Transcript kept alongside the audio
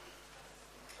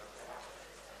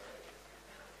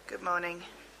Good morning.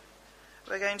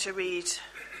 We're going to read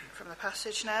from the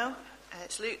passage now.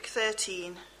 It's Luke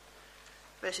 13,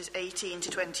 verses 18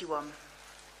 to 21.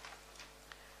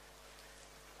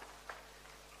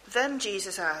 Then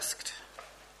Jesus asked,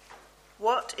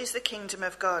 "What is the kingdom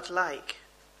of God like?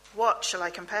 What shall I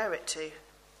compare it to?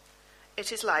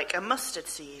 It is like a mustard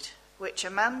seed, which a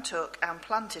man took and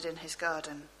planted in his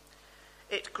garden.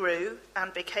 It grew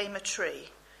and became a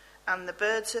tree, and the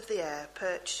birds of the air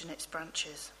perched in its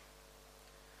branches."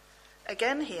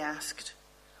 Again he asked,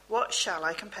 "What shall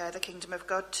I compare the kingdom of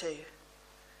God to?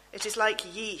 It is like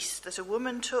yeast that a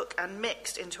woman took and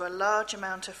mixed into a large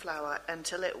amount of flour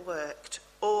until it worked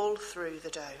all through the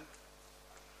dough."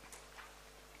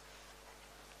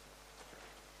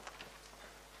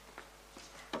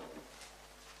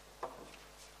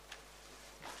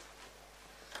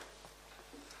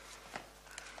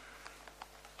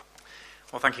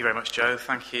 Well, thank you very much, Joe.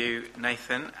 Thank you,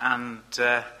 Nathan. And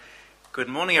good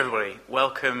morning, everybody.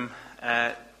 Welcome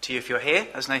to you if you're here,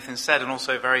 as Nathan said, and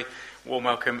also a very warm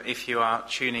welcome if you are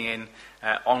tuning in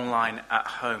online at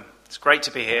home. It's great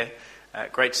to be here,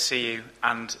 great to see you,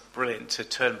 and brilliant to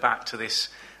turn back to this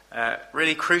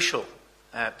really crucial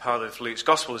part of Luke's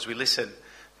Gospel as we listen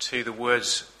to the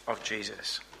words of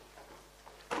Jesus.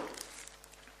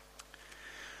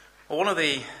 Well, one of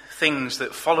the things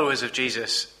that followers of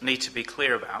Jesus need to be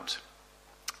clear about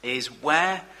is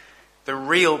where the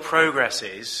real progress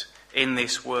is in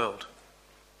this world.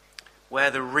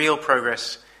 Where the real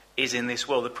progress is in this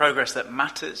world, the progress that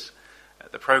matters,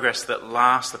 the progress that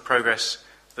lasts, the progress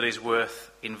that is worth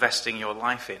investing your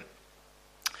life in.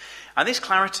 And this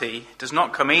clarity does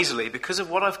not come easily because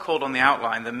of what I've called on the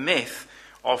outline the myth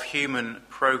of human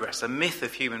progress, the myth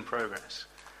of human progress.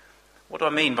 What do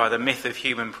I mean by the myth of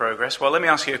human progress? Well, let me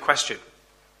ask you a question.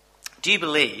 Do you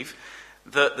believe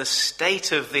that the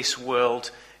state of this world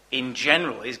in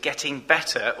general is getting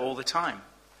better all the time?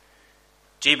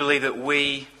 Do you believe that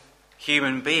we,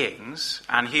 human beings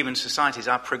and human societies,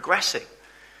 are progressing?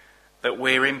 That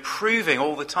we're improving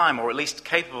all the time, or at least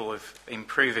capable of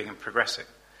improving and progressing?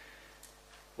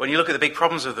 When you look at the big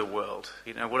problems of the world,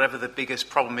 whatever the biggest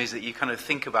problem is that you kind of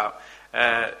think about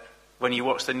when you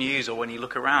watch the news or when you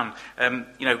look around,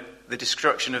 the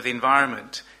destruction of the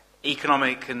environment,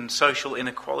 economic and social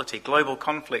inequality, global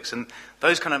conflicts, and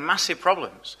those kind of massive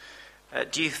problems.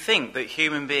 Do you think that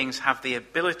human beings have the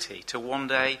ability to one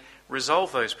day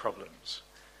resolve those problems?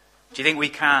 Do you think we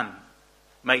can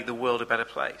make the world a better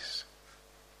place?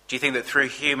 Do you think that through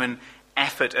human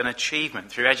effort and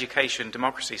achievement, through education,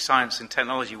 democracy, science and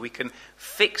technology, we can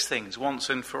fix things once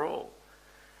and for all?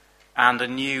 And a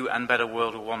new and better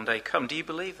world will one day come. Do you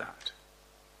believe that?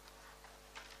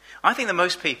 I think that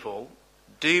most people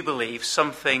do believe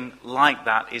something like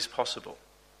that is possible.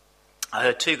 I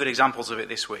heard two good examples of it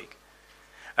this week.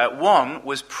 One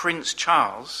was Prince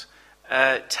Charles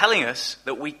telling us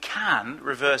that we can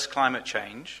reverse climate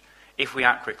change if we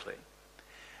act quickly.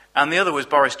 And the other was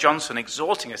Boris Johnson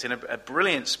exhorting us in a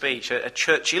brilliant speech, a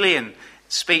Churchillian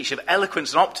speech of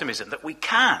eloquence and optimism, that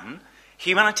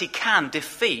humanity can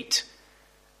defeat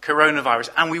coronavirus,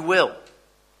 and we will.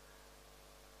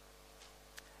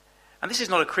 And this is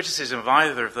not a criticism of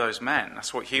either of those men.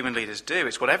 That's what human leaders do.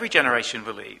 It's what every generation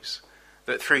believes,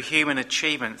 that through human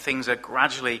achievement things are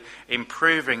gradually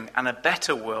improving, and a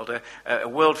better world, a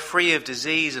world free of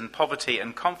disease and poverty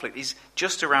and conflict, is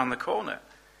just around the corner,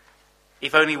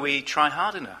 if only we try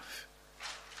hard enough.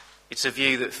 It's a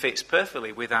view that fits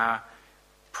perfectly with our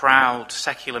proud,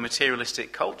 secular,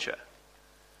 materialistic culture.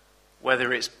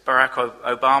 Whether it's Barack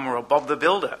Obama or Bob the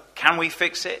Builder, can we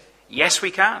fix it? Yes,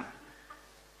 we can.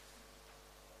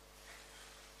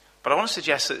 But I want to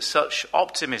suggest that such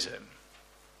optimism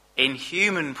in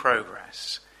human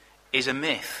progress is a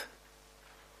myth.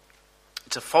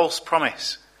 It's a false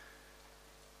promise.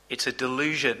 It's a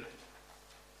delusion.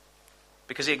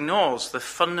 Because it ignores the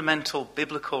fundamental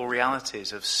biblical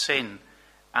realities of sin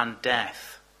and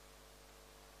death.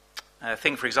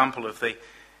 Think, for example, of the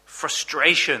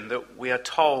frustration that we are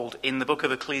told in the book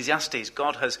of Ecclesiastes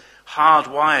God has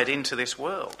hardwired into this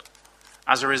world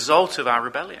as a result of our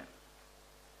rebellion.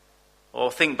 Or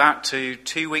think back to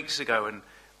 2 weeks ago and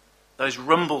those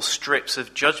rumble strips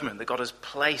of judgment that God has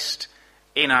placed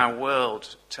in our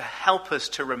world to help us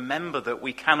to remember that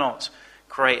we cannot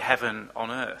create heaven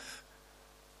on earth.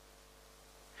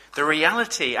 The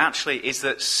reality actually is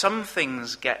that some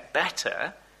things get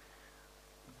better,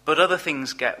 but other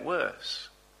things get worse.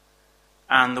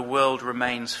 And the world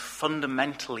remains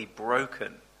fundamentally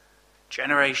broken,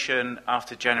 generation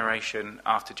after generation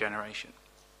after generation.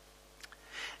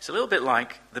 It's a little bit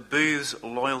like the Booth's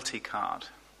loyalty card.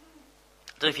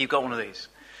 I don't know if you've got one of these.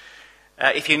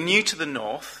 If you're new to the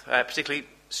north, particularly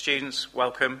students,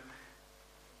 welcome.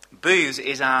 Booths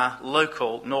is our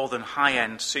local northern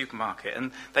high-end supermarket,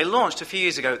 and they launched a few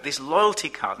years ago this loyalty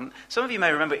card, and some of you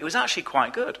may remember it was actually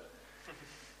quite good.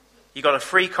 You got a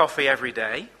free coffee every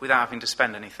day without having to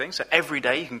spend anything, so every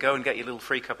day you can go and get your little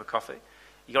free cup of coffee.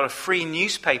 You got a free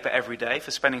newspaper every day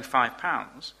for spending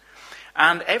 £5,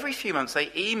 and every few months they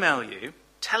email you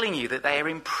telling you that they are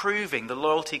improving the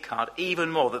loyalty card even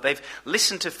more, that they've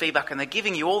listened to feedback and they're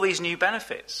giving you all these new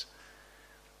benefits.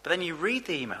 But then you read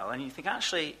the email and you think,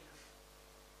 actually,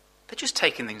 they're just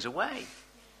taking things away.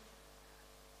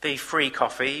 The free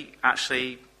coffee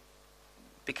actually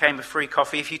became a free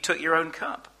coffee if you took your own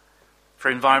cup, for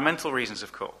environmental reasons,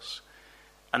 of course.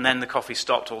 And then the coffee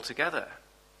stopped altogether.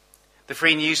 The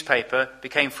free newspaper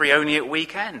became free only at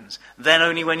weekends, then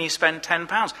only when you spend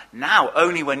 £10, now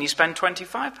only when you spend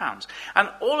 £25. And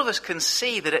all of us can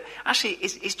see that it actually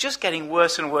is just getting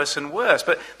worse and worse and worse,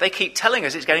 but they keep telling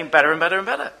us it's getting better and better and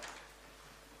better.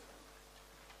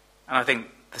 And I think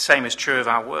the same is true of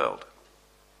our world.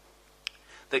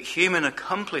 That human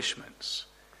accomplishments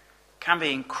can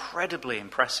be incredibly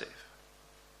impressive.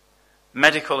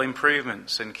 Medical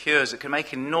improvements and cures that can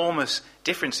make enormous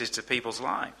differences to people's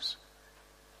lives.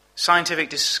 Scientific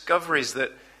discoveries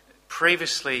that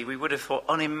previously we would have thought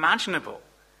unimaginable,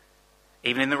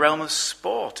 even in the realm of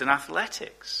sport and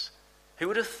athletics. Who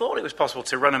would have thought it was possible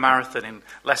to run a marathon in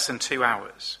less than 2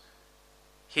 hours?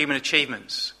 Human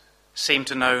achievements seem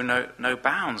to know no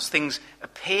bounds. Things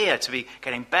appear to be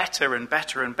getting better and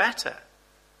better and better.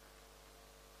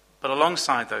 But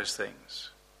alongside those things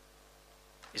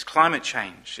is climate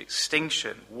change,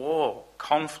 extinction, war,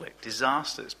 conflict,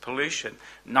 disasters, pollution,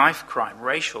 knife crime,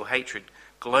 racial hatred,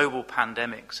 global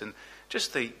pandemics, and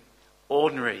just the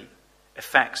ordinary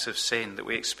effects of sin that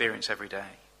we experience every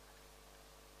day.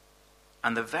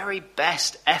 And the very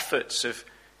best efforts of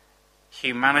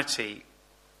humanity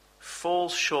fall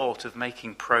short of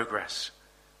making progress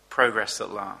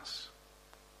that lasts.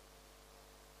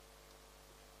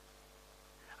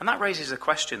 And that raises a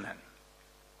question then.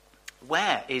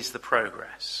 Where is the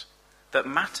progress that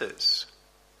matters?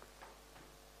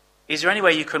 Is there any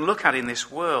way you can look at in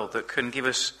this world that can give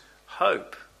us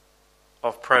hope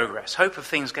of progress, hope of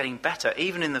things getting better,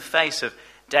 even in the face of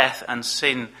death and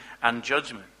sin and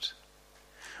judgment?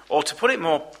 Or to put it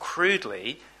more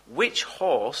crudely, which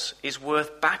horse is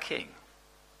worth backing?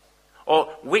 Or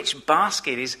which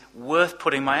basket is worth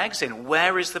putting my eggs in?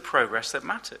 Where is the progress that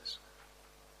matters?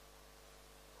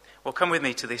 Well, come with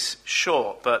me to this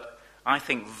short but I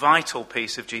think vital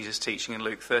piece of Jesus' teaching in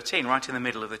Luke 13, right in the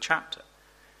middle of the chapter.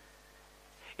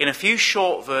 In a few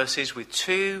short verses with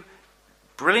 2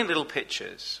 brilliant little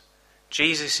pictures,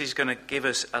 Jesus is going to give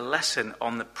us a lesson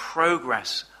on the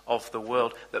progress of the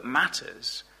world that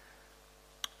matters.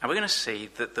 And we're going to see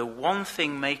that the one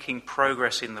thing making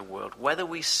progress in the world, whether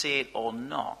we see it or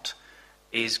not,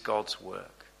 is God's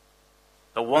work.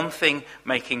 The one thing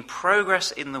making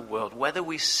progress in the world, whether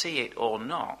we see it or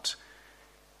not,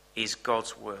 is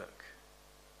God's work.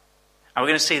 And we're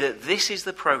going to see that this is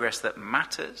the progress that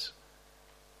matters.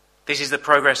 This is the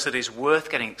progress that is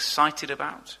worth getting excited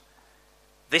about.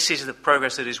 This is the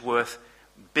progress that is worth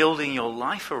building your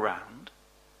life around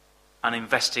and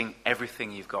investing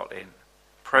everything you've got in.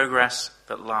 Progress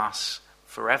that lasts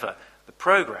forever. The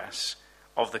progress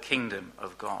of the kingdom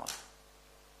of God.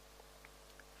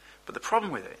 But the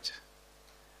problem with it,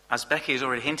 as Becky has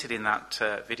already hinted in that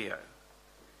video,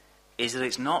 is that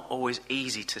it's not always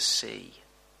easy to see.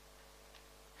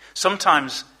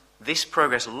 Sometimes this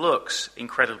progress looks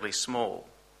incredibly small.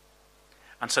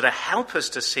 And so to help us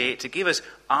to see it, to give us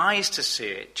eyes to see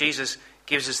it, Jesus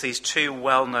gives us these 2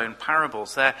 well-known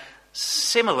parables. They're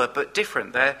similar but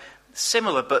different. They're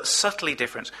similar but subtly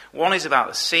different. One is about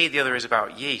the seed, the other is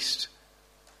about yeast.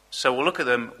 So we'll look at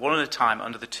them one at a time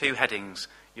under the 2 headings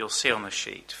you'll see on the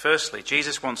sheet. Firstly,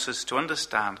 Jesus wants us to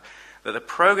understand that the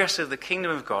progress of the kingdom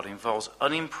of God involves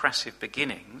unimpressive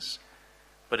beginnings,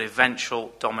 but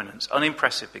eventual dominance.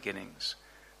 Unimpressive beginnings,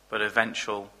 but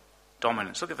eventual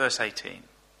dominance. Look at verse 18.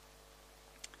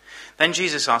 Then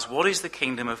Jesus asked, what is the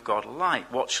kingdom of God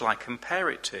like? What shall I compare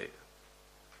it to?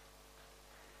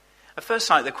 At first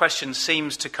sight, the question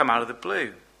seems to come out of the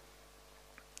blue.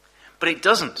 But it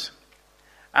doesn't.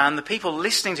 And the people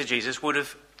listening to Jesus would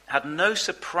have had no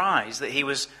surprise that he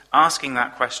was asking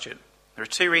that question. There are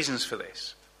 2 reasons for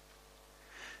this.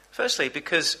 Firstly,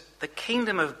 because the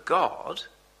kingdom of God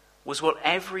was what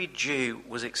every Jew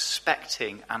was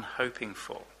expecting and hoping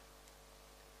for.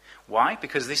 Why?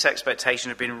 Because this expectation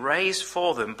had been raised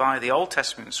for them by the Old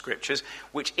Testament scriptures,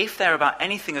 which, if they're about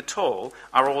anything at all,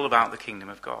 are all about the kingdom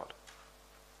of God.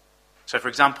 So, for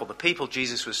example, the people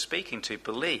Jesus was speaking to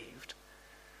believed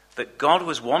that God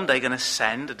was one day going to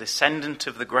send a descendant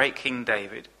of the great King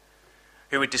David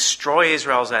who would destroy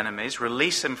Israel's enemies,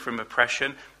 release them from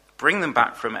oppression, bring them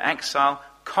back from exile,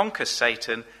 conquer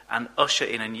Satan, and usher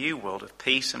in a new world of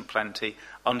peace and plenty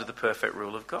under the perfect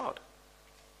rule of God.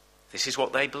 This is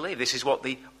what they believed. This is what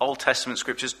the Old Testament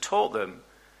scriptures taught them.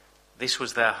 This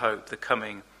was their hope, the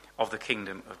coming of the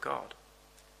kingdom of God.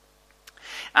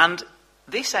 And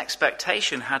this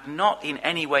expectation had not in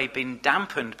any way been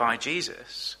dampened by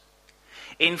Jesus.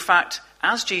 In fact,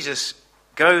 as Jesus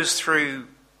goes through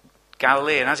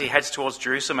Galilee and as he heads towards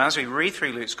Jerusalem, as we read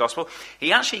through Luke's gospel,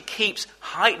 he actually keeps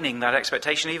heightening that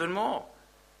expectation even more.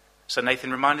 So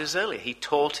Nathan reminded us earlier, he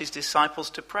taught his disciples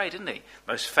to pray, didn't he?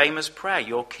 Most famous prayer,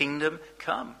 your kingdom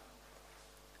come.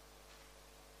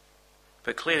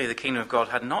 But clearly the kingdom of God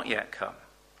had not yet come.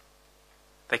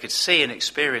 They could see and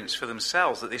experience for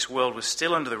themselves that this world was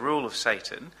still under the rule of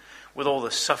Satan, with all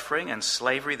the suffering and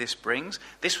slavery this brings.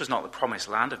 This was not the promised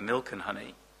land of milk and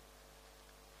honey.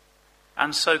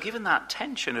 And so given that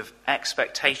tension of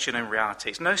expectation and reality,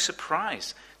 it's no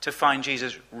surprise to find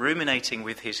Jesus ruminating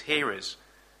with his hearers.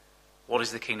 What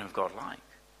is the kingdom of God like?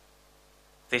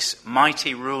 This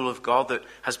mighty rule of God that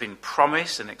has been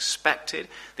promised and expected,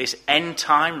 this end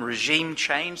time regime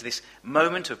change, this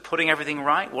moment of putting everything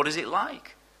right, what is it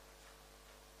like?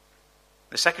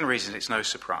 The second reason it's no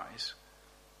surprise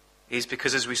is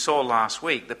because, as we saw last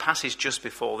week, the passage just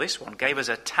before this one gave us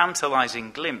a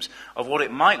tantalizing glimpse of what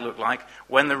it might look like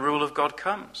when the rule of God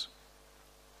comes.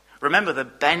 Remember the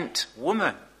bent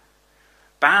woman,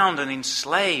 bound and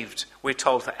enslaved, we're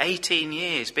told, for 18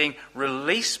 years, being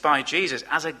released by Jesus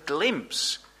as a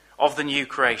glimpse of the new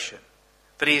creation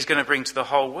that he is going to bring to the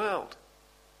whole world.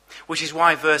 Which is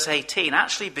why verse 18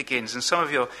 actually begins, and some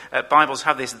of your Bibles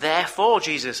have this, therefore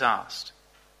Jesus asked.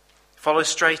 Follows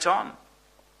straight on.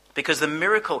 Because the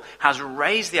miracle has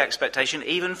raised the expectation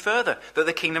even further that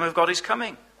the kingdom of God is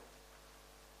coming.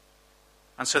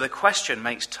 And so the question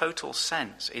makes total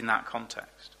sense in that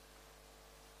context.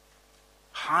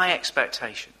 High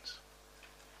expectations.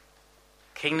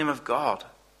 Kingdom of God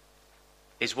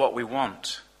is what we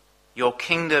want. Your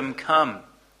kingdom come.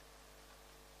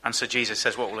 And so Jesus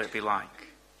says, what will it be like?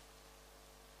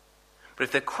 But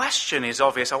if the question is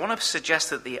obvious, I want to suggest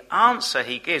that the answer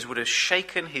he gives would have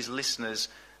shaken his listeners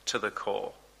to the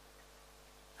core.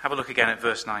 Have a look again at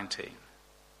verse 19.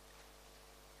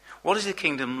 What is the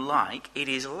kingdom like? It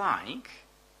is like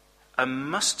a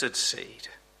mustard seed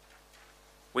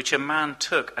which a man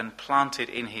took and planted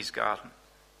in his garden.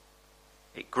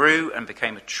 It grew and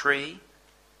became a tree,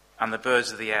 and the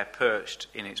birds of the air perched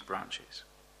in its branches.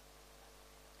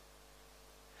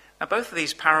 Now, both of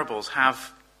these parables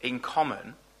have in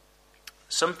common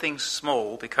something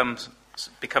small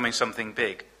becoming something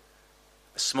big.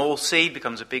 A small seed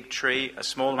becomes a big tree. A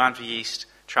small amount of yeast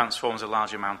transforms a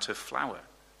large amount of flour.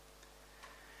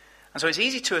 And so it's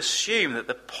easy to assume that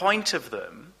the point of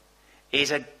them is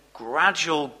a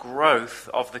gradual growth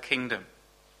of the kingdom.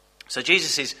 So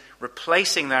Jesus is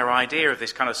replacing their idea of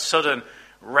this kind of sudden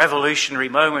revolutionary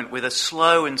moment with a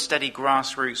slow and steady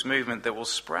grassroots movement that will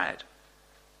spread.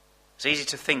 It's easy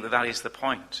to think that that is the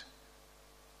point.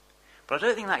 But I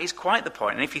don't think that is quite the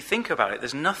point. And if you think about it,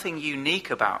 there's nothing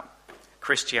unique about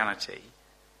Christianity.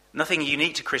 Nothing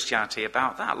unique to Christianity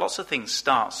about that. Lots of things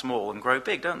start small and grow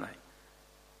big, don't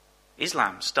they?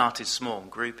 Islam started small and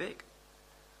grew big.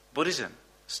 Buddhism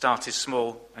started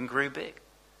small and grew big.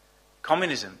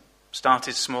 Communism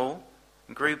started small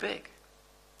and grew big.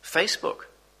 Facebook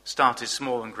started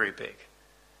small and grew big.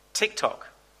 TikTok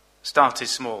started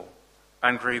small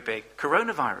and grew big.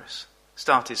 Coronavirus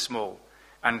started small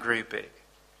and grew big.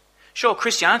 Sure,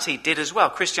 Christianity did as well.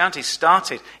 Christianity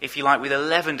started, if you like, with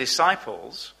 11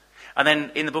 disciples. And then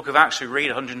in the book of Acts we read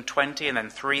 120 and then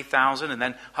 3,000 and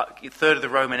then a third of the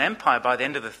Roman Empire by the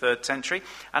end of the 3rd century.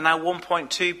 And now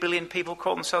 1.2 billion people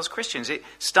call themselves Christians. It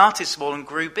started small and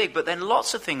grew big, but then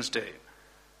lots of things do.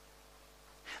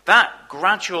 That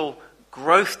gradual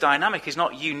growth dynamic is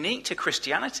not unique to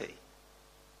Christianity.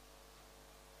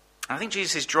 I think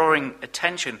Jesus is drawing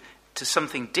attention to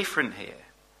something different here.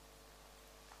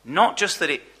 Not just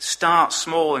that it starts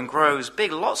small and grows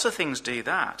big. Lots of things do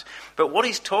that. But what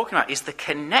he's talking about is the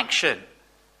connection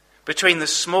between the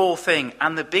small thing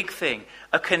and the big thing.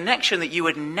 A connection that you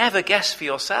would never guess for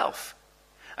yourself.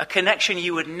 A connection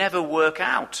you would never work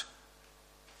out.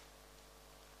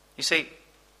 You see,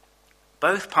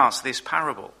 both parts of this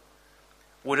parable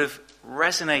would have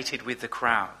resonated with the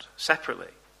crowd separately.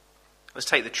 Let's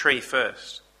take the tree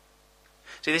first.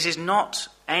 See, this is not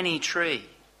any tree.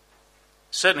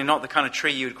 Certainly not the kind of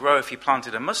tree you would grow if you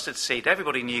planted a mustard seed.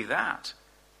 Everybody knew that.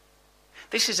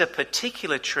 This is a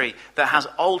particular tree that has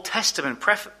Old Testament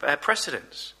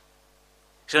precedence.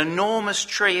 It's an enormous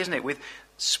tree, isn't it, with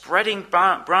spreading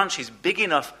branches big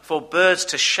enough for birds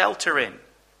to shelter in.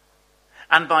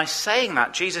 And by saying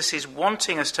that, Jesus is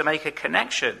wanting us to make a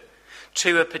connection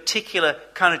to a particular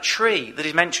kind of tree that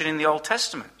is mentioned in the Old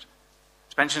Testament.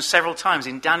 It's mentioned several times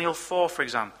in Daniel 4, for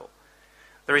example.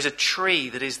 There is a tree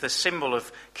that is the symbol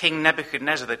of King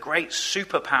Nebuchadnezzar, the great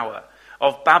superpower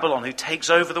of Babylon who takes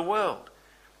over the world.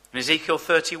 In Ezekiel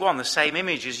 31, the same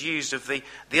image is used of the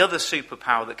other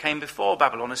superpower that came before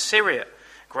Babylon, Assyria,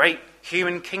 great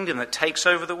human kingdom that takes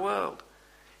over the world.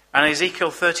 And in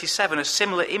Ezekiel 37, a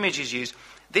similar image is used,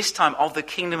 this time of the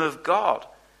kingdom of God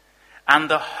and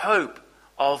the hope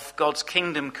of God's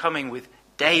kingdom coming with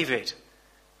David,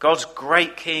 God's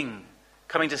great king,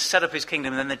 coming to set up his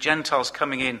kingdom, and then the Gentiles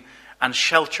coming in and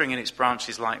sheltering in its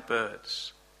branches like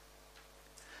birds.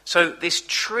 So this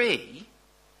tree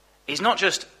is not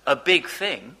just a big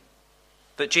thing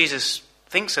that Jesus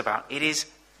thinks about. It is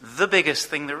the biggest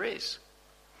thing there is.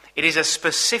 It is a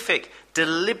specific,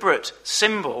 deliberate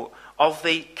symbol of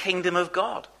the kingdom of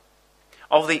God,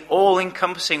 of the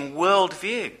all-encompassing world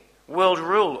view, world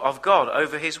rule of God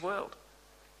over his world.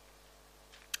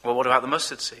 Well, what about the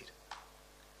mustard seed?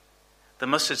 The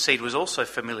mustard seed was also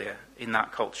familiar in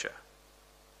that culture.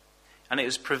 And it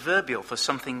was proverbial for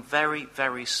something very,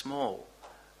 very small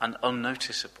and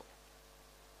unnoticeable.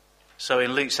 So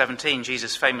in Luke 17,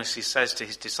 Jesus famously says to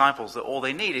his disciples that all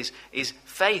they need is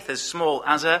faith as small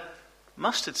as a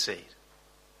mustard seed.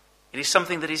 It is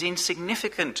something that is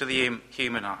insignificant to the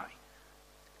human eye,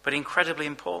 but incredibly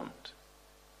important.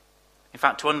 In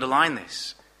fact, to underline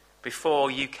this,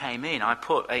 before you came in, I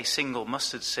put a single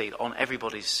mustard seed on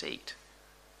everybody's seat.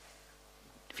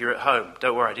 If you're at home,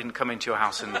 don't worry, I didn't come into your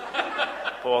house and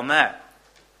put on there.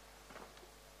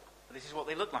 But this is what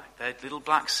they look like. They're little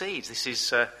black seeds.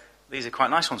 These are quite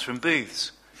nice ones from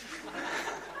Booths.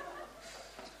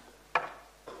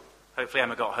 Hopefully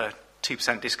Emma got her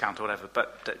 2% discount or whatever,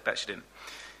 but bet she didn't.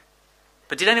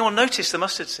 But did anyone notice the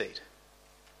mustard seed?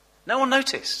 No one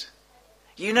noticed.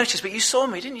 You noticed, but you saw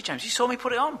me, didn't you, James? You saw me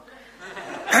put it on.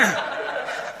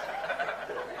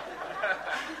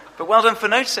 But well done for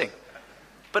noticing.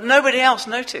 But nobody else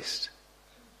noticed.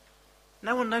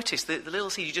 No one noticed the little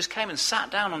seed. You just came and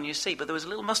sat down on your seat, but there was a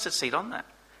little mustard seed on there.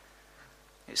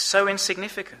 It's so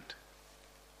insignificant.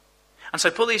 And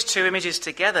so put these two images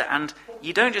together, and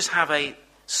you don't just have a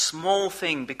small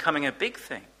thing becoming a big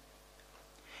thing.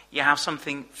 You have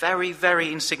something very,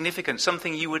 very insignificant,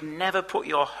 something you would never put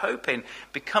your hope in,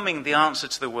 becoming the answer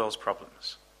to the world's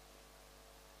problems.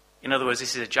 In other words,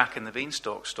 this is a Jack and the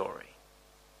Beanstalk story.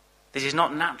 This is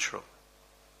not natural.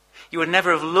 You would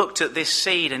never have looked at this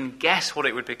seed and guessed what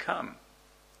it would become.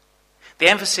 The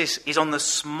emphasis is on the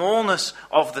smallness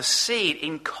of the seed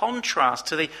in contrast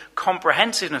to the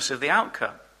comprehensiveness of the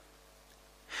outcome.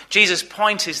 Jesus'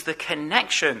 point is the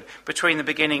connection between the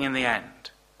beginning and the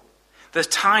end. The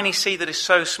tiny seed that is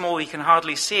so small you can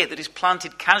hardly see it, that is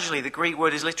planted casually. The Greek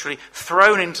word is literally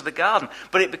thrown into the garden.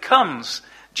 But it becomes,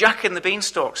 Jack and the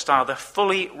Beanstalk style, the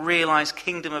fully realized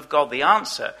kingdom of God, the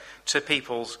answer to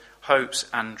people's hopes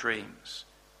and dreams.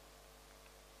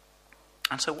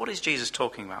 And so what is Jesus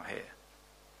talking about here?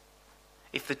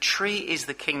 If the tree is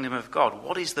the kingdom of God,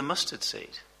 what is the mustard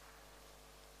seed?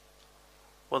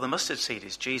 Well, the mustard seed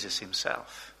is Jesus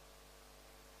himself.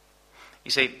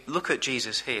 You see, look at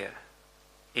Jesus here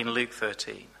in Luke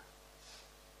 13.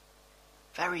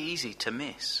 Very easy to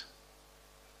miss.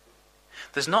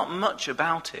 There's not much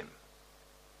about him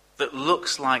that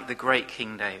looks like the great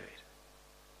King David.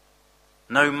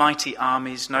 No mighty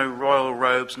armies, no royal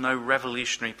robes, no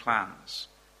revolutionary plans.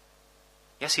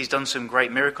 Yes, he's done some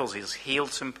great miracles. He's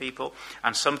healed some people.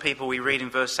 And some people, we read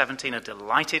in verse 17, are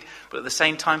delighted. But at the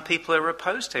same time, people are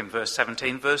opposed to him. Verse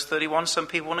 17, verse 31, some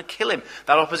people want to kill him.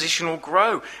 That opposition will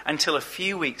grow until a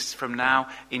few weeks from now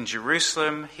in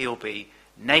Jerusalem, he'll be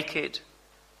naked,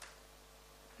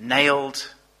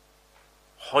 nailed,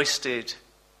 hoisted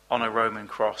on a Roman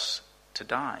cross to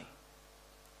die.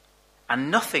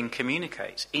 And nothing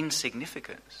communicates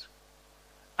insignificance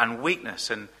and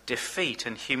weakness and defeat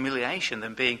and humiliation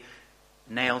than being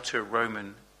nailed to a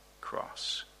Roman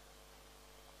cross.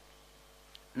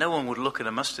 No one would look at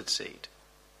a mustard seed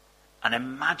and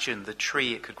imagine the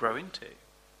tree it could grow into.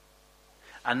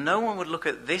 And no one would look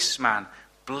at this man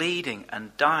bleeding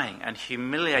and dying and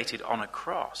humiliated on a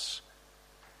cross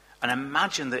and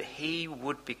imagine that he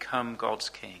would become God's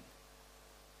king.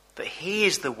 That he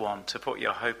is the one to put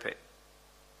your hope in.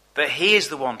 that he is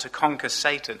the one to conquer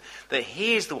Satan, that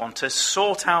he is the one to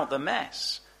sort out the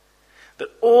mess, that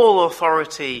all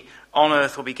authority on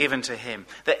earth will be given to him,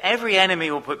 that every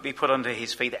enemy will be put under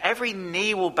his feet, that every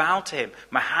knee will bow to him.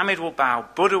 Muhammad will bow,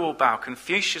 Buddha will bow,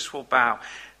 Confucius will bow,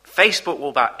 Facebook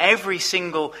will bow. Every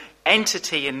single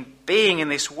entity and being in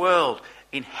this world,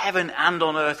 in heaven and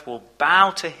on earth, will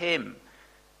bow to him,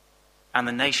 and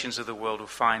the nations of the world will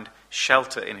find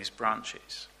shelter in his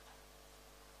branches.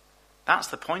 That's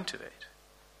the point of it.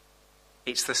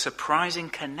 It's the surprising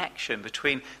connection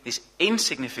between this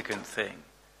insignificant thing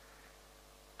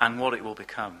and what it will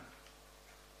become.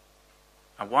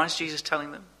 And why is Jesus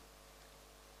telling them?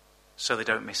 So they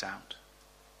don't miss out.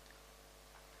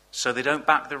 So they don't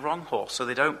back the wrong horse. So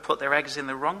they don't put their eggs in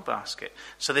the wrong basket.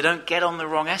 So they don't get on the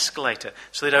wrong escalator.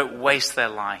 So they don't waste their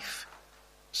life.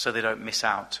 So they don't miss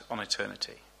out on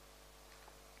eternity.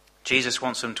 Jesus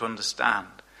wants them to understand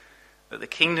that the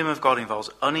kingdom of God involves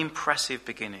unimpressive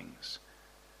beginnings,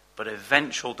 but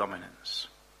eventual dominance.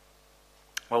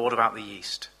 Well, what about the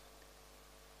yeast?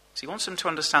 So he wants them to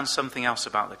understand something else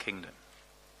about the kingdom.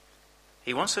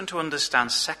 He wants them to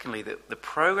understand, secondly, that the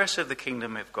progress of the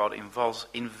kingdom of God involves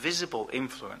invisible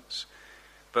influence,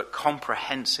 but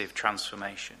comprehensive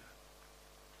transformation.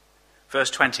 Verse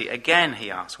 20, again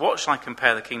he asks, what shall I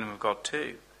compare the kingdom of God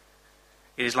to?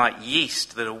 It is like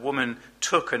yeast that a woman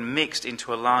took and mixed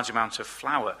into a large amount of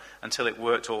flour until it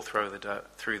worked all through the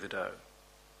dough.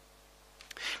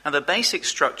 Now the basic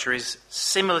structure is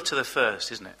similar to the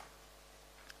first, isn't it?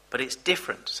 But it's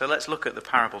different. So let's look at the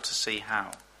parable to see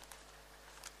how.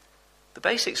 The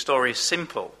basic story is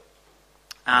simple.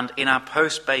 And in our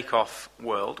post-Bake-Off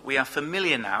world, we are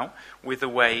familiar now with the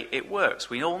way it works.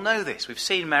 We all know this. We've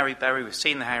seen Mary Berry, we've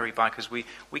seen the Hairy Bikers, we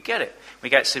get it. We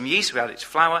get some yeast, we add it to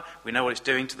flour, we know what it's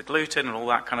doing to the gluten, and all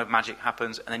that kind of magic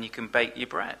happens, and then you can bake your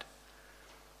bread.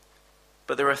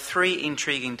 But there are three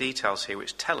intriguing details here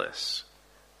which tell us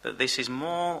that this is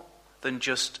more than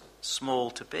just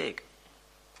small to big.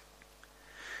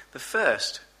 The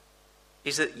first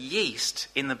is that yeast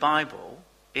in the Bible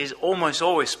is almost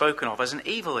always spoken of as an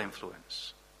evil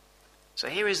influence. So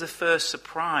here is the first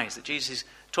surprise that Jesus is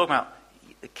talking about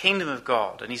the kingdom of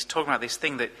God, and he's talking about this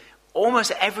thing that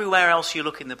almost everywhere else you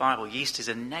look in the Bible, yeast is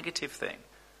a negative thing.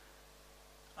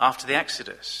 After the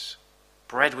Exodus,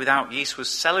 bread without yeast was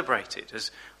celebrated as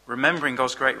remembering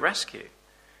God's great rescue.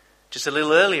 Just a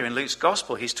little earlier in Luke's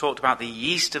Gospel, he's talked about the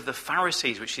yeast of the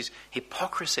Pharisees, which is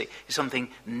hypocrisy. It's something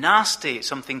nasty. It's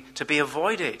something to be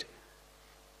avoided.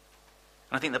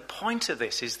 And I think the point of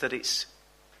this is that it's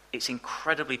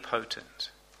incredibly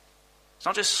potent. It's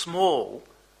not just small,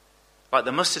 like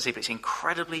the mustard seed, but it's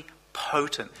incredibly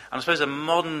potent. And I suppose a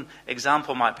modern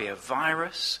example might be a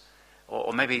virus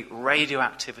or maybe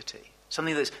radioactivity.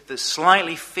 Something that's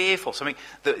slightly fearful, something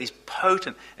that is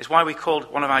potent. It's why we called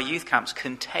one of our youth camps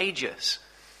contagious.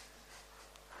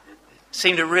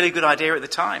 Seemed a really good idea at the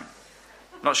time.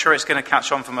 Not sure it's going to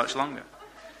catch on for much longer.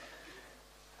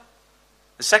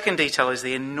 The second detail is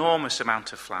the enormous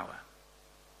amount of flour.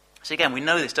 So again, we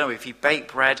know this, don't we? If you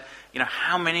bake bread,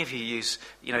 how many of you use,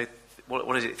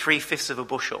 what is it, 3/5 of a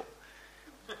bushel?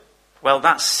 Well,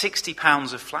 that's 60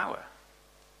 pounds of flour.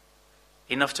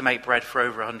 Enough to make bread for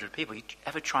over 100 people. You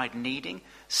ever tried kneading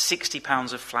 60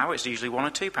 pounds of flour? It's usually 1 or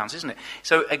 2 pounds, isn't it?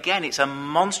 So again, it's a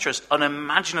monstrous,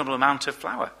 unimaginable amount of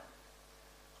flour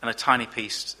and a tiny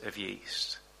piece of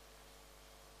yeast.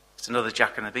 It's another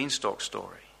Jack and the Beanstalk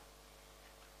story.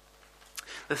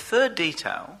 The third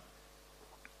detail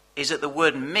is that the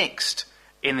word mixed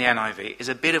in the NIV is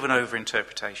a bit of an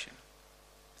overinterpretation.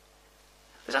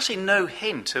 There's actually no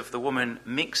hint of the woman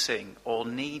mixing or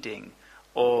kneading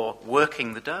or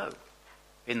working the dough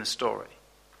in the story.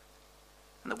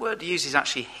 And the word used is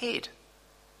actually hid.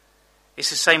 It's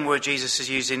the same word Jesus has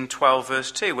used in 12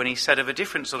 verse 2 when he said of a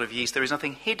different sort of yeast, there is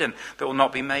nothing hidden that will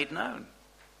not be made known.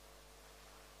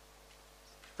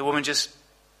 The woman just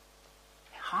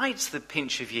hides the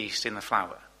pinch of yeast in the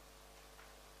flour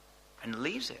and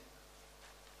leaves it.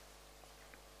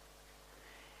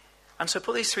 And so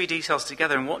put these three details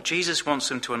together, and what Jesus wants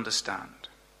them to understand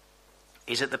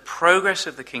is that the progress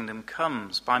of the kingdom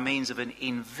comes by means of an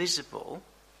invisible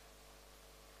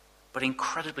but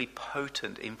incredibly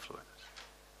potent influence.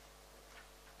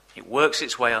 It works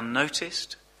its way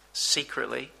unnoticed,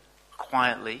 secretly,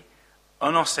 quietly,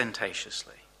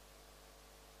 unostentatiously.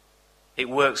 It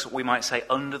works, we might say,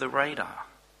 under the radar,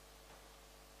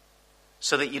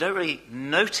 so that you don't really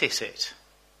notice it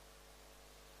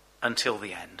until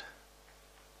the end.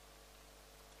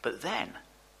 But then,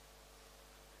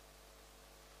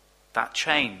 that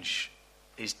change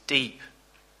is deep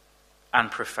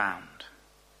and profound.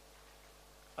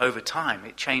 over time,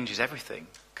 it changes everything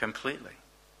completely.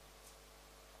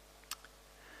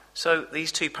 So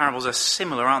these two parables are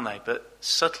similar, aren't they? But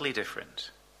subtly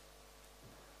different.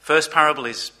 First parable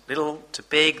is little to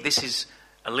big. This is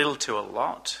a little to a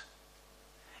lot.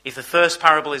 If the first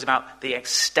parable is about the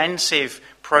extensive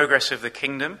progress of the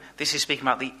kingdom, this is speaking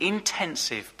about the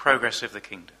intensive progress of the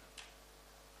kingdom.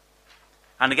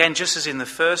 And again, just as in the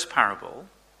first parable,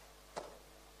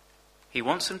 he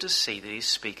wants them to see that he's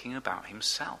speaking about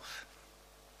himself,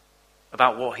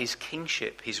 about what his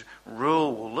kingship, his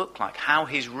rule will look like, how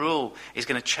his rule is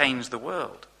going to change the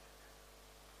world.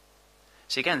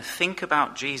 So again, think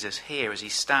about Jesus here as he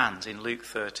stands in Luke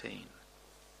 13.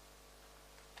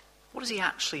 What is he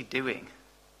actually doing?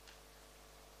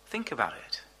 Think about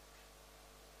it.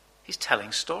 He's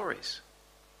telling stories.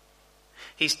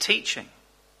 He's teaching.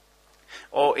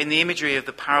 Or in the imagery of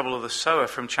the parable of the sower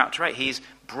from chapter 8, he's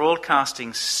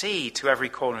broadcasting seed to every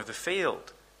corner of the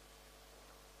field.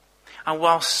 And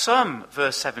while some,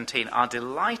 verse 17, are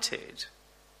delighted,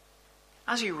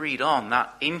 as you read on,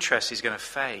 that interest is going to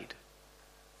fade.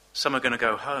 Some are going to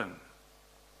go home.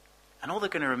 And all they're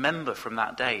going to remember from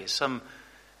that day is some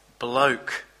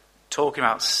bloke talking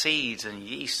about seeds and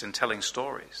yeast and telling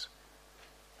stories.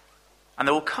 And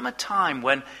there will come a time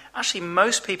when actually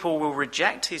most people will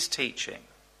reject his teaching.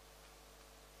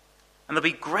 And there'll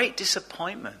be great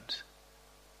disappointment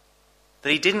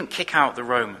that he didn't kick out the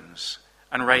Romans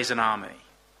and raise an army.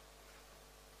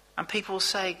 And people will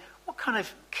say, what kind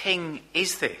of king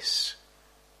is this?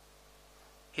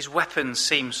 His weapons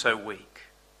seem so weak.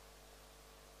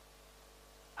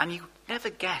 And you never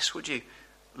guess, would you,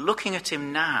 looking at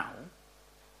him now,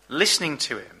 listening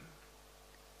to him,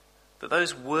 that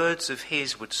those words of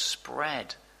his would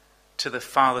spread to the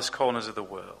farthest corners of the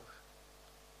world.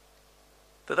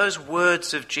 That those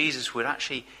words of Jesus would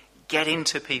actually get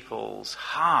into people's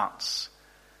hearts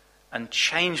and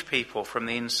change people from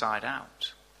the inside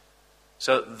out.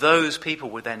 So those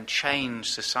people would then change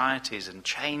societies and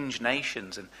change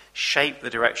nations and shape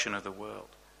the direction of the world.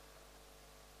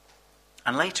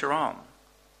 And later on,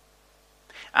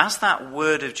 as that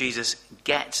word of Jesus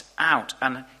gets out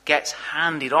and gets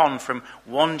handed on from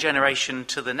one generation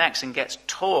to the next and gets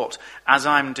taught as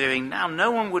I'm doing now,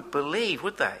 no one would believe,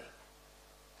 would they?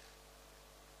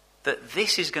 That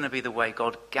this is going to be the way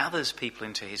God gathers people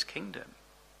into his kingdom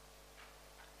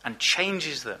and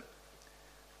changes them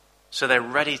so they're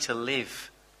ready to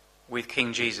live with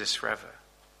King Jesus forever.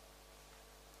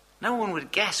 No one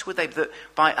would guess, would they, that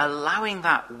by allowing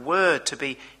that word to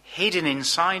be hidden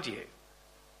inside you,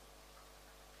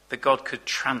 that God could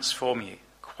transform you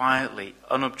quietly,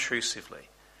 unobtrusively,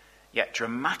 yet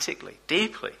dramatically,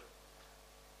 deeply,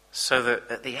 so that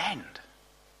at the end,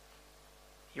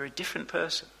 you're a different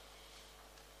person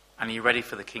and you're ready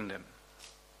for the kingdom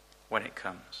when it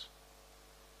comes.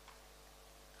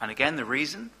 And again, the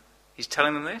reason he's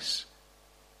telling them this,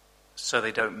 so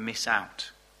they don't miss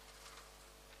out,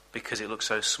 because it looks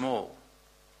so small,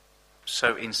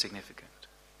 so insignificant.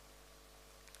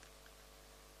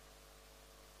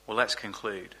 Well, let's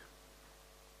conclude.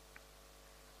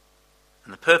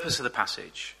 And the purpose of the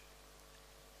passage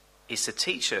is to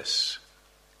teach us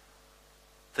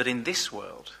that in this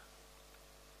world,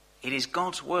 it is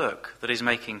God's work that is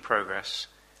making progress,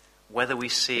 whether we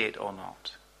see it or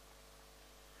not.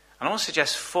 And I want to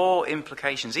suggest 4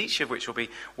 implications, each of which will be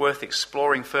worth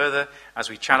exploring further as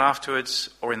we chat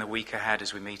afterwards or in the week ahead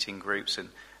as we meet in groups and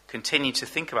continue to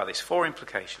think about these 4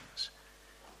 implications.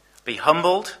 Be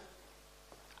humbled,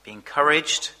 be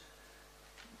encouraged,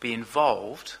 be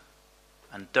involved,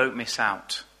 and don't miss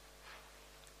out.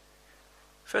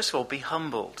 First of all, be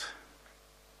humbled.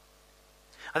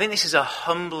 I think this is a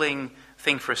humbling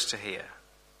thing for us to hear.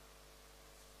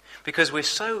 Because we're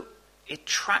so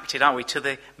attracted, aren't we, to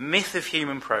the myth of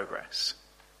human progress.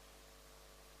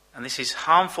 And this is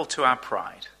harmful to our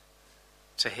pride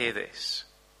to hear this.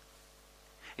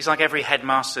 It's like every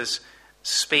headmaster's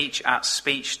speech at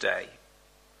speech day.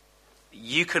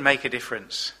 You can make a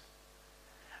difference.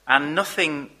 And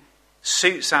nothing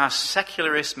suits our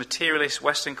secularist, materialist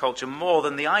Western culture more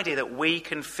than the idea that we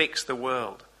can fix the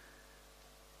world.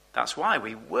 That's why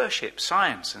we worship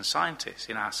science and scientists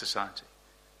in our society.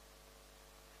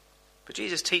 But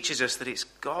Jesus teaches us that it's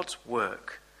God's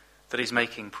work that is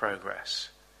making progress,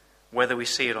 whether we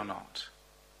see it or not.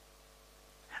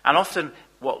 And often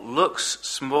what looks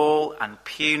small and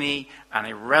puny and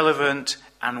irrelevant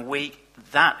and weak,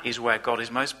 that is where God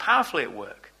is most powerfully at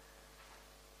work.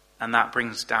 And that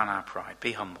brings down our pride.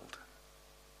 Be humbled.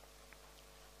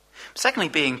 Secondly,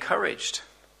 be encouraged.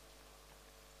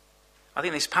 I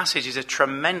think this passage is a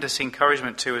tremendous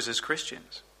encouragement to us as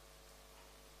Christians.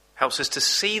 helps us to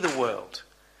see the world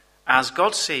as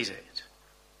God sees it.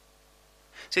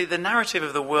 See, the narrative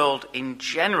of the world in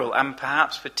general, and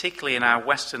perhaps particularly in our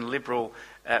Western liberal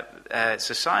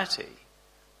society,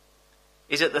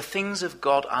 is that the things of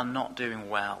God are not doing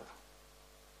well.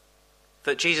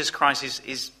 That Jesus Christ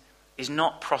is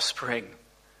not prospering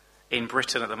in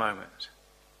Britain at the moment.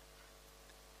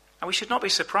 And we should not be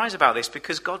surprised about this,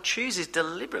 because God chooses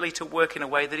deliberately to work in a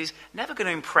way that is never going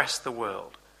to impress the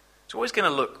world. It's always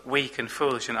going to look weak and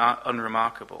foolish and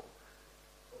unremarkable.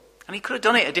 And he could have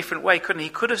done it a different way, couldn't he?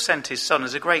 He could have sent his son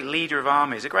as a great leader of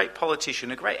armies, a great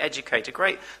politician, a great educator, a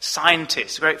great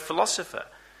scientist, a great philosopher.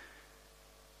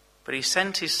 But he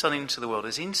sent his son into the world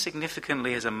as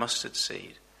insignificantly as a mustard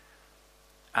seed.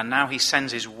 And now he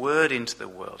sends his word into the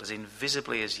world as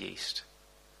invisibly as yeast.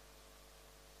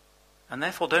 And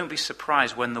therefore don't be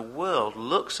surprised when the world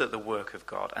looks at the work of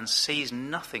God and sees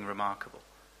nothing remarkable.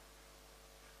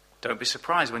 Don't be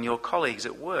surprised when your colleagues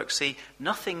at work see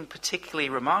nothing particularly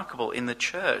remarkable in the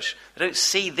church. They don't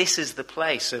see this as the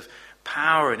place of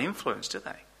power and influence, do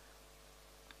they?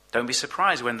 Don't be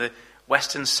surprised when the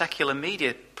Western secular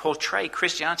media portray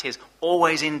Christianity as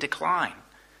always in decline.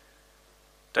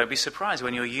 Don't be surprised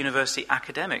when your university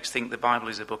academics think the Bible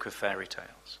is a book of fairy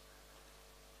tales.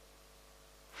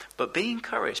 But be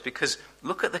encouraged, because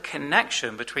look at the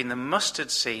connection between the mustard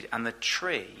seed and the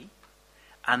tree,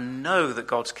 and know that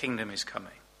God's kingdom is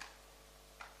coming.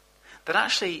 That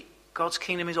actually God's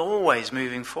kingdom is always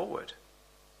moving forward.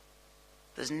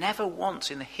 There's never once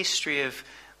in the history of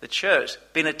the church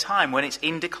been a time when it's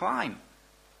in decline.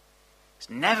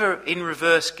 It's never in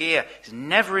reverse gear. It's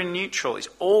never in neutral. It's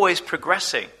always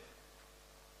progressing.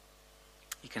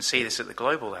 You can see this at the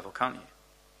global level, can't you?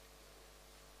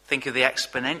 Think of the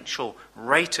exponential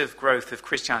rate of growth of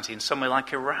Christianity in somewhere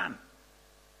like Iran.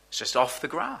 It's just off the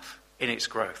graph in its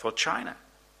growth, or China.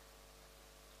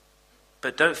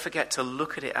 But don't forget to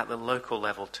look at it at the local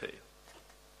level too.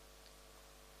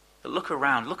 But look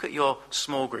around, look at your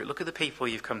small group, look at the people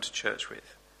you've come to church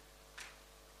with.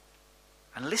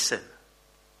 And listen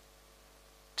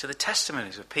to the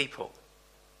testimonies of people.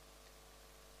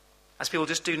 As people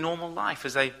just do normal life,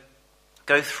 as they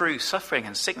go through suffering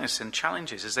and sickness and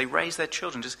challenges, as they raise their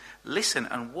children, just listen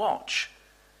and watch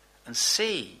and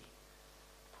see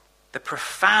the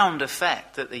profound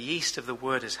effect that the yeast of the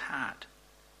word has had.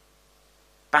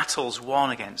 Battles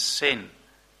won against sin,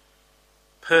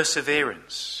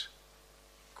 perseverance,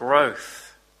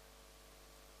 growth.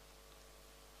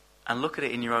 And look at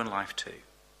it in your own life too.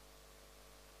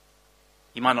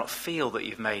 You might not feel that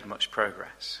you've made much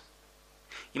progress.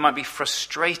 You might be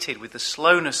frustrated with the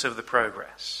slowness of the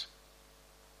progress.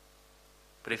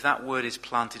 But if that word is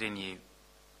planted in you,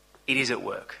 it is at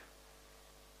work,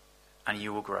 and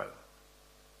you will grow.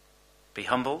 Be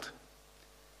humbled,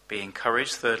 be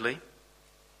encouraged, thirdly,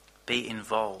 be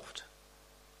involved.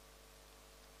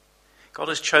 God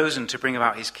has chosen to bring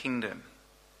about his kingdom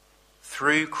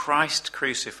through Christ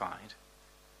crucified,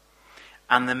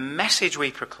 and the message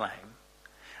we proclaim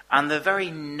and the very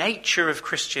nature of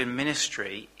Christian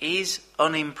ministry is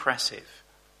unimpressive.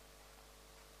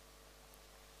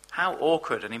 How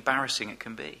awkward and embarrassing it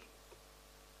can be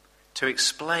to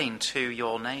explain to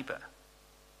your neighbour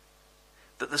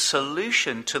that the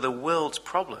solution to the world's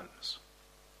problems,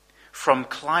 from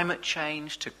climate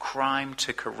change to crime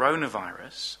to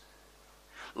coronavirus,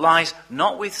 lies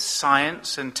not with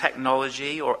science and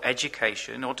technology or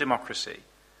education or democracy,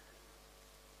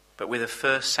 but with a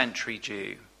first century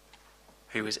Jew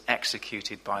who was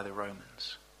executed by the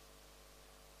Romans.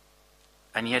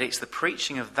 And yet it's the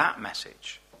preaching of that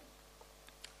message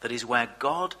that is where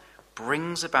God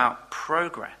brings about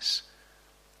progress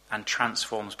and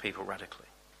transforms people radically.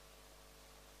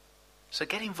 So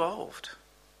get involved.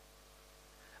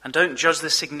 And don't judge the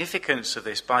significance of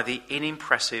this by the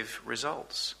unimpressive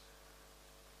results.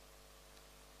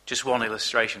 Just one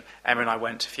illustration. Emma and I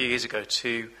went a few years ago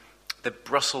to the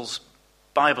Brussels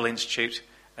Bible Institute.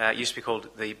 It used to be called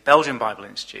the Belgian Bible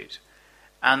Institute.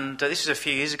 And this is a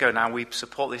few years ago now. We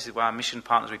support this with our mission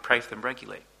partners. We pray for them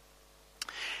regularly.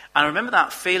 And I remember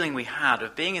that feeling we had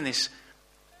of being in this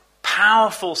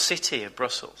powerful city of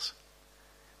Brussels.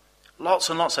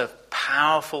 Lots and lots of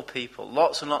powerful people.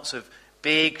 Lots and lots of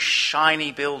big,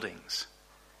 shiny buildings.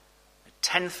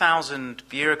 10,000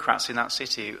 bureaucrats in that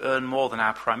city who earn more than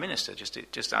our Prime Minister,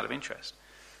 just out of interest.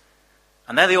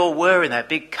 And there they all were in their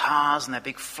big cars and their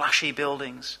big flashy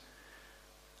buildings.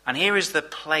 And here is the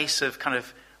place of kind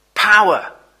of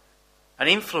power and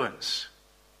influence.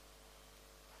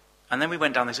 And then we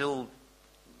went down this little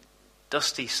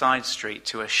dusty side street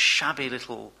to a shabby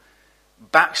little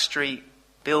back street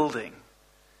building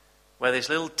where this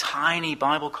little tiny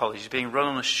Bible college is being run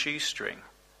on a shoestring.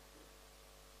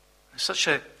 It's such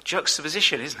a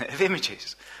juxtaposition, isn't it, of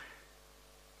images.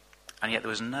 And yet there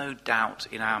was no doubt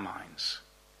in our minds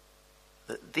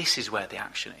that this is where the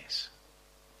action is.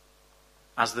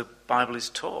 As the Bible is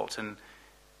taught and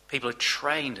people are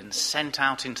trained and sent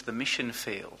out into the mission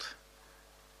field,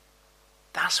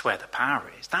 that's where the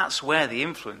power is. That's where the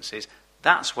influence is.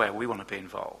 That's where we want to be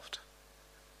involved.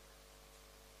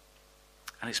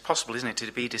 And it's possible, isn't it,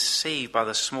 to be deceived by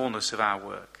the smallness of our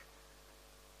work.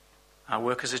 Our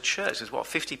work as a church. There's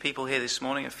 50 people here this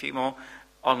morning, a few more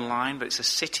online, but it's a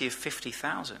city of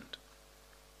 50,000.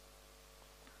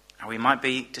 And we might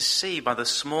be deceived by the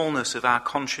smallness of our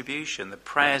contribution, the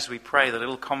prayers we pray, the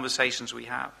little conversations we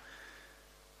have,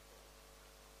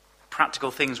 practical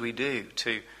things we do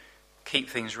to keep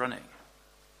things running.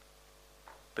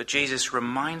 But Jesus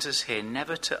reminds us here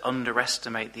never to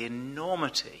underestimate the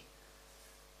enormity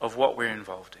of what we're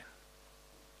involved in.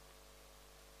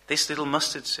 This little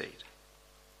mustard seed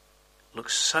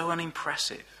looks so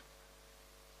unimpressive,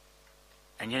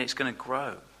 and yet it's going to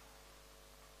grow.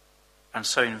 And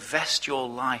so invest your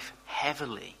life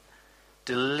heavily,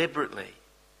 deliberately,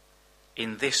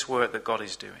 in this work that God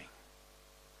is doing.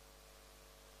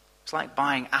 It's like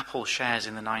buying Apple shares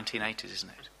in the 1980s, isn't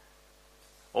it?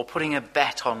 Or putting a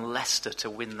bet on Leicester to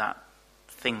win that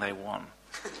thing they won.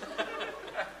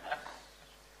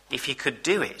 If you could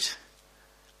do it,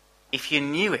 if you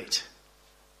knew it,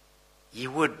 you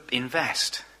would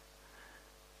invest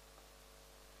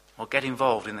or get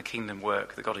involved in the kingdom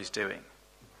work that God is doing.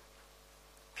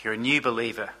 If you're a new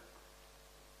believer,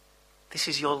 this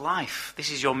is your life,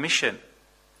 this is your mission.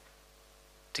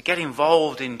 To get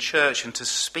involved in church and to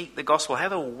speak the gospel,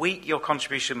 however weak your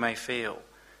contribution may feel.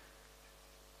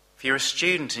 If you're a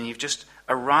student and you've just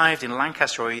arrived in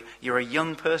Lancaster, or you're a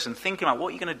young person thinking about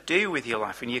what you're going to do with your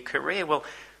life and your career, well,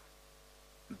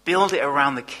 build it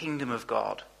around the kingdom of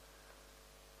God.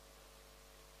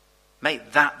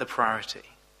 Make that the priority.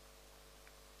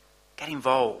 Get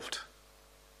involved.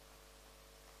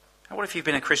 And what if you've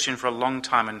been a Christian for a long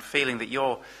time and feeling that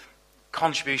your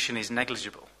contribution is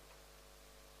negligible?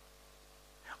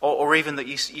 Or even that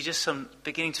you're just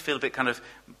beginning to feel a bit kind of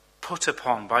put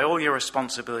upon by all your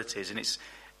responsibilities and it's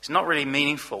not really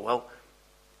meaningful. Well,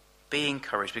 be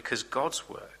encouraged, because God's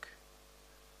work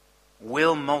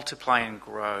will multiply and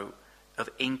grow of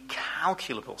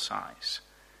incalculable size.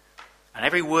 And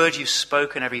every word you've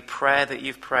spoken, every prayer that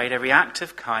you've prayed, every act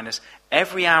of kindness,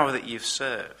 every hour that you've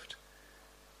served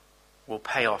will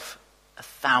pay off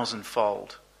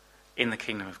 1,000-fold in the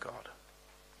kingdom of God.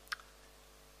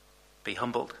 Be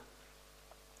humbled.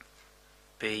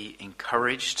 Be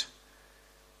encouraged.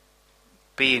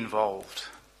 Be involved.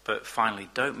 But finally,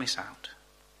 don't miss out.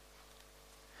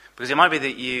 Because it might be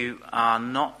that you are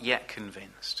not yet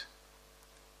convinced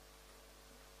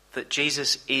that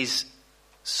Jesus is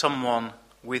someone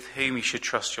with whom you should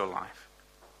trust your life.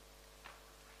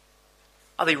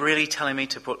 Are they really telling me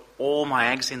to put all my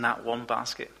eggs in that one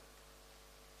basket?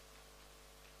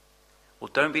 Well,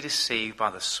 don't be deceived by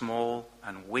the small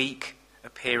and weak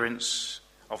appearance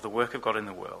of the work of God in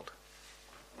the world.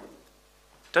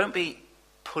 Don't be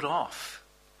put off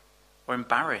or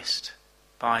embarrassed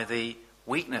by the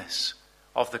weakness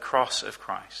of the cross of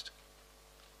Christ.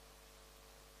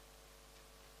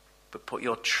 But put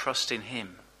your trust in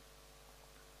him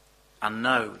and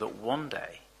know that one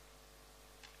day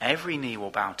every knee will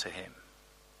bow to him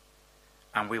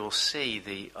and we will see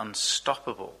the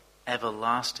unstoppable,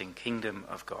 everlasting kingdom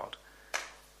of God.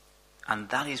 And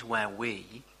that is where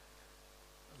we,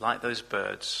 like those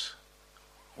birds,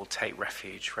 will take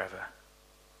refuge forever.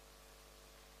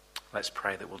 Let's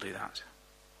pray that we'll do that.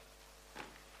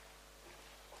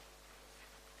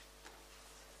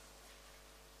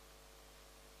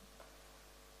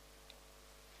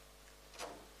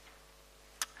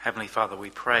 Heavenly Father, we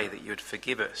pray that you would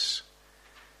forgive us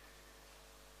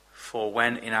for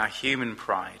when in our human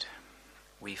pride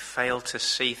we fail to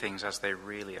see things as they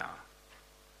really are.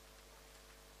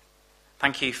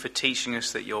 Thank you for teaching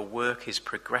us that your work is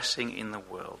progressing in the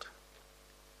world,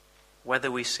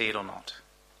 whether we see it or not.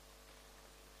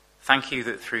 Thank you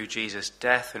that through Jesus'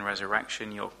 death and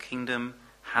resurrection, your kingdom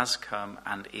has come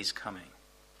and is coming.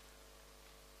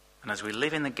 And as we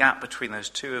live in the gap between those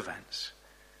two events,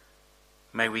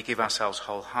 may we give ourselves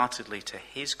wholeheartedly to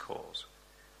his cause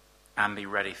and be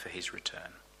ready for his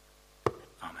return.